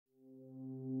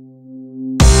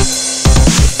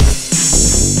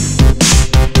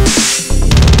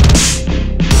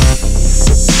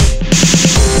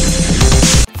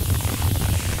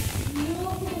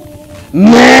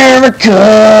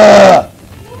Merica!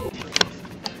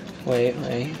 Wait.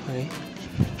 Alright.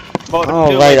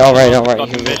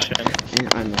 And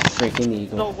I'm a freaking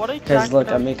eagle. So what Because look,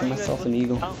 I'm making myself an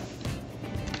eagle.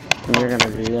 And you're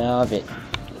gonna love it.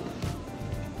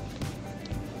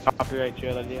 Copyright,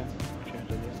 Jared idea.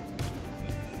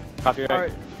 Copyright.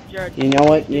 Alright, Jared. You know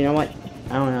what?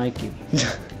 I don't like you.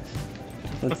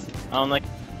 I don't like.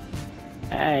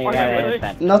 Hey,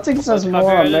 Okay, Nothing says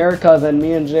more America than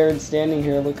me and Jared standing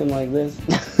here looking like this.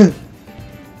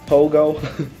 Pogo.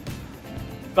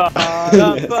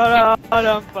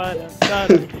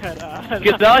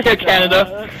 Get out here,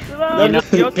 Canada.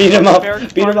 Beat him up.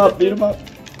 You know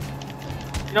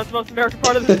what's the most American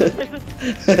part of this?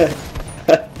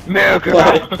 America.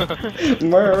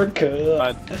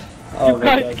 America. You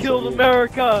guys killed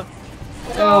America.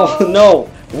 Oh no,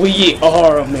 we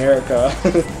are America.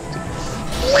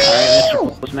 Alright,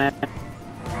 Mr. Postman.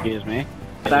 Excuse me.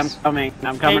 I'm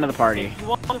coming to the party. If you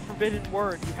want the forbidden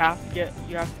word, you have to get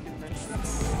the mission.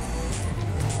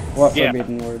 What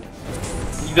forbidden word?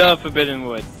 The forbidden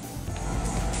word.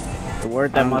 The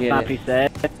word that must not be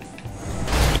said.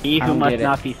 He who must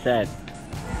not be said.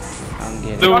 I don't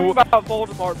get it. Talking about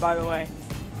Voldemort, by the way.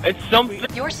 It's something.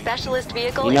 Your specialist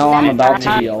vehicle. You know I'm about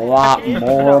to be a lot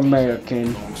more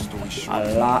American.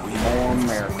 A lot more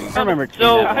American. I remember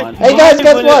that one. Hey guys,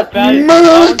 guess what?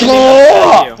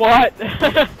 America! What?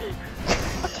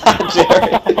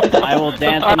 I will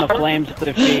dance on the flames of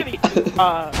defeat.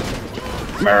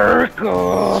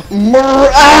 America!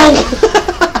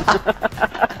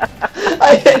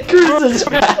 I hit Chris's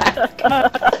back!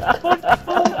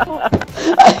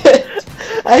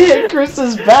 I hit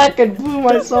Chris's back and blew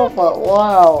myself up.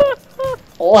 Wow.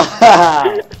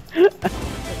 Wow.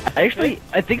 Actually,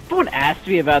 I think someone asked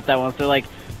me about that once. They're like,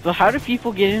 so how do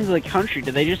people get into the country?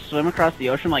 Do they just swim across the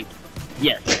ocean? I'm like,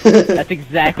 yes. That's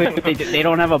exactly what they do. They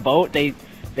don't have a boat. They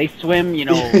swim, you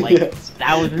know, like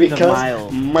thousands of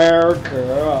miles.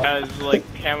 America. As like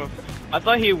I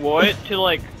thought he wore it to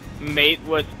like mate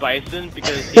with bison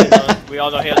because he knows, we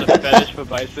all know he has a fetish for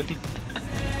bison.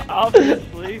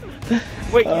 Obviously.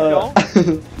 Wait, you don't?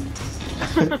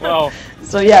 Well.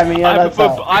 So yeah, I mean, yeah,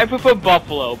 I prefer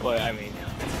buffalo, but I mean.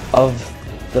 Of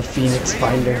the Phoenix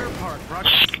Finder.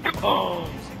 Oh,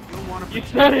 you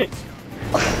said it.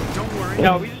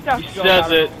 No, we just have to go.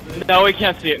 Says it. No, we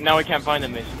can't see it. Now we can't find the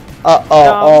mission. That's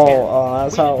how it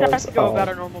works. We just have to go about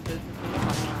our normal business.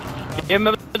 You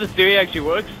remember the theory actually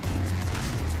works?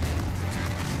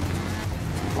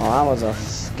 Oh, that was a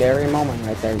scary moment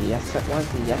right there. Yes, it was.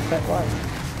 Yes, it was.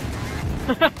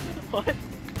 What?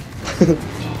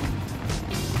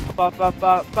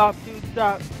 Bop, dude,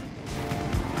 stop.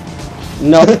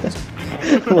 No.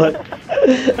 What?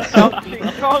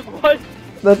 What?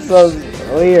 That sounds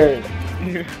weird.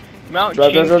 Mount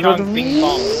Ching Chong Ping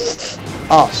Pong.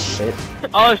 Oh shit.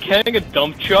 I was carrying a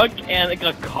dump truck and it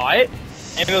got caught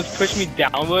and it was pushing me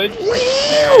downward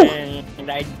and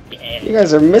I did. You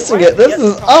guys are missing it. This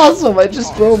is awesome. I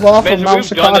just drove off of Mount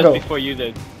Chicago. Done this before you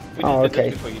did. Oh,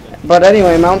 okay. But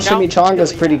anyway, Mount Chimichanga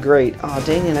is pretty great. Oh,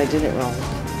 dang it, I did it wrong.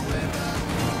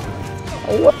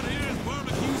 Oh, what?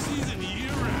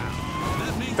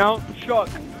 Mount Chuck.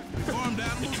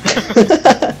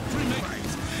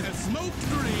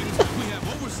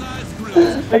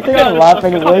 I think I'm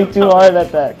laughing way too hard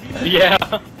at that. Yeah.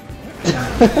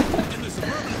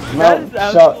 That is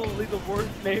absolutely the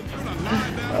worst name.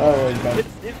 Oh my god.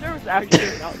 If there was actually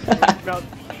a Mount Chuck,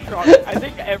 I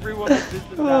think everyone would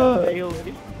visit that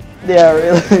daily. Yeah,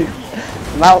 really.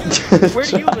 Mount. Where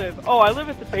do you live? Oh, I live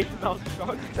at the base of Mount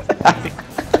Chuck.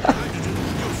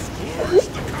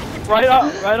 right on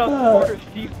the corner of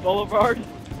Steve Boulevard.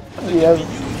 Yes.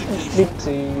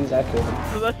 Dixie's accurate.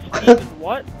 So that's Stephen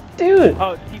what? Dude.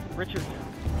 Oh, it's Stephen Richards.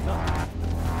 No.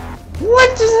 What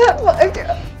does that look?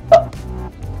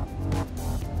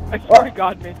 I swear to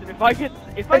God, Mason, if I get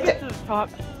to the top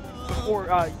before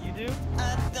you do, you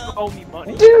owe me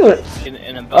money. Dude.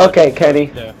 Okay,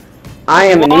 Kenny. I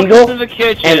am an eagle,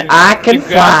 and I can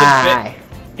fly.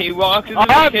 He walks into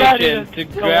the kitchen to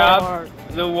grab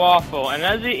the waffle, and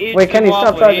as he eats Kenny, the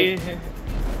waffle, stop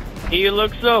he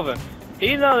looks over.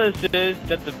 He notices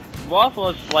that the waffle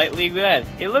is slightly red.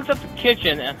 He looks up the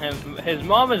kitchen, and his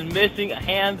mom is missing a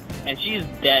hand, and she's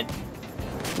dead.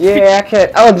 Yeah, I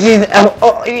can. Oh, jeez.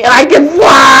 Oh, I can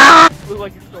fly!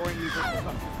 Like a story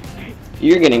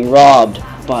You're getting robbed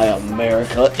by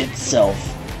America itself.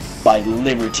 By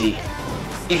liberty.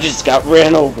 You just got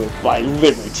ran over by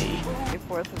liberty.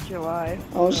 4th of July.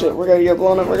 Oh shit, we're gonna get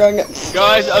blown up. We're gonna get.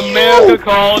 Guys, America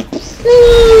called.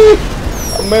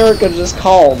 America just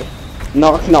called.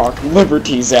 Knock knock,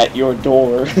 liberty's at your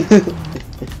door.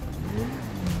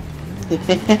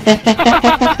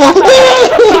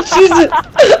 Jesus!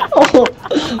 Oh,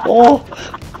 oh.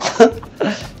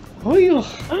 Oh, you.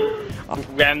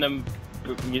 Random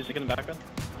music in the background.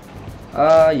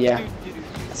 Yeah.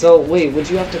 So wait, would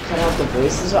you have to cut out the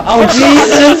voices? Oh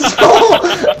Jesus! Oh,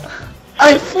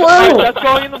 I flew! That's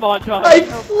going in the montage. I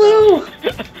flew!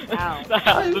 That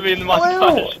has to be in the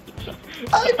montage.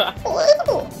 I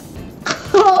flew!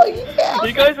 Oh yeah!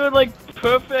 You guys were like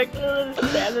perfect. That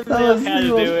was the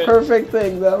most perfect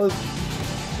thing. That was.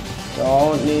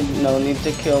 No need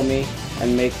to kill me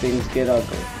and make things get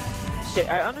ugly. Okay,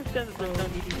 I understand that there's no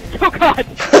need to. Oh God!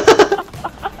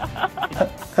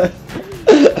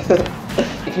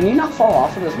 Can you not fall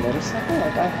off of this motorcycle?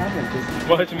 Like I haven't.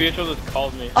 Well, his mutual just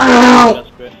called me. Ow!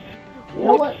 That's good. You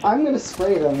know what? I'm gonna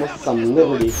spray them with some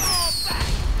liberty.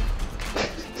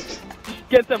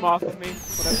 Get them off of me.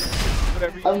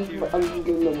 Whatever you do. I'm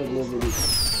giving them with liberty.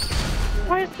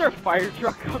 Why is there a fire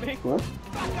truck coming? What?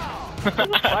 There's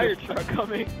a fire truck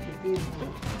coming.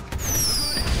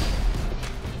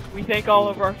 We thank all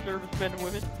of our servicemen and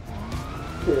women,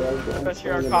 especially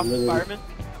our cops and firemen.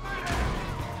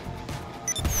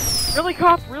 Really,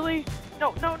 cop? Really?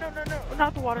 No, not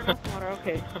the water, not the water.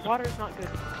 Okay, water is not good.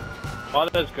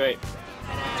 Water is great.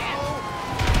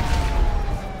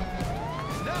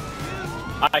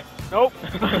 Hi. Nope.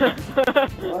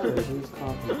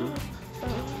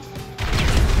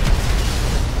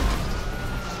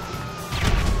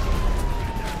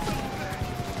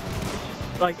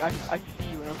 Like, I see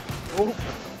you and I'm... Oh.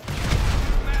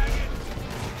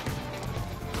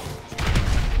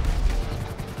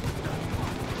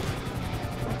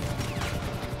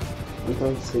 I'm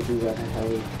throwing stickies at a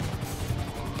heli.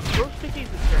 Throw stickies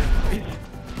at turns.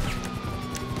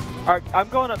 Alright, I'm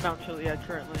going up Mount Chiliad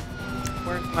currently.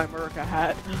 Wearing my Merica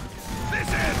hat. This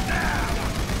is now!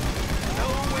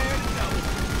 Nowhere to go!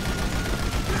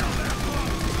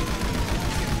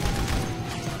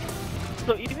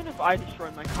 So even if I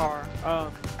destroy my car, my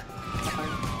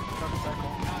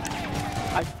motorcycle,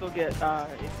 I still get it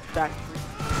back free.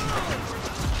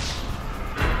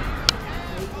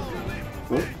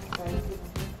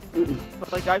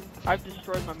 But like I've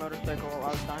destroyed my motorcycle a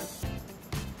lot of times,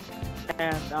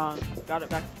 and got it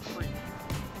back free.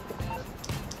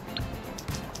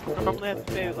 Normally I have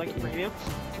to pay it like premium.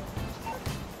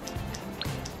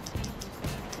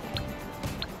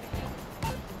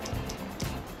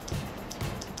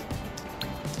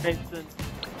 Mason,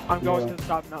 I'm going to the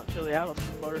top of Mount Chiliad on the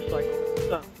motorcycle.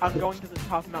 So, I'm going to the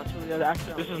top of Mount Chiliad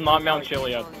actually. This is not Mount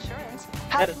Chiliad.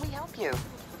 How can we help you?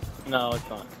 No, it's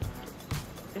not.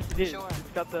 Yes, it is. Sure. It's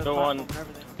got the platform and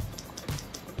everything.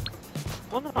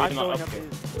 One that I'm going up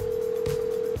is...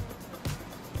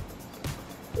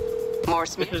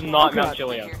 Morse This is Mutual. not Oh, Mount God.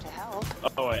 Chiliad. Here to help.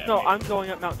 Oh wait. No, I'm going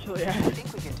up Mount I Chiliad.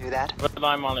 think we can do that. But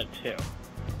I'm on it too.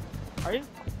 Are you?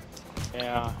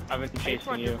 Yeah, I've been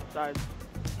chasing you. Sides.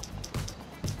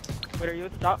 Wait, are you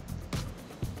at the top?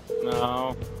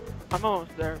 No. I'm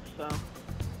almost there, so...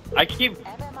 I keep...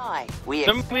 MMI. We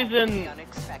Some expect reason- the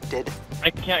unexpected.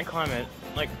 I can't climb it.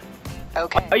 Like...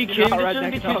 Okay. Are you kidding? not This right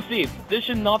shouldn't be next too to us. steep. This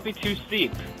should not be too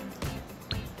steep.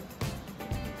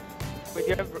 Wait,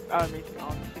 do you have Mason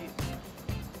on the seat?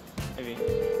 Maybe.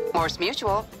 Morse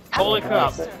Mutual. Holy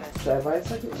crap. Service. Should I buy a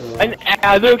second? An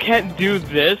Adder can't do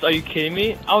this? Are you kidding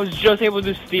me? I was just able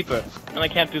to do steeper. And I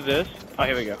can't do this? Oh,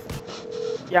 here we go.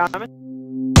 Yeah, I'm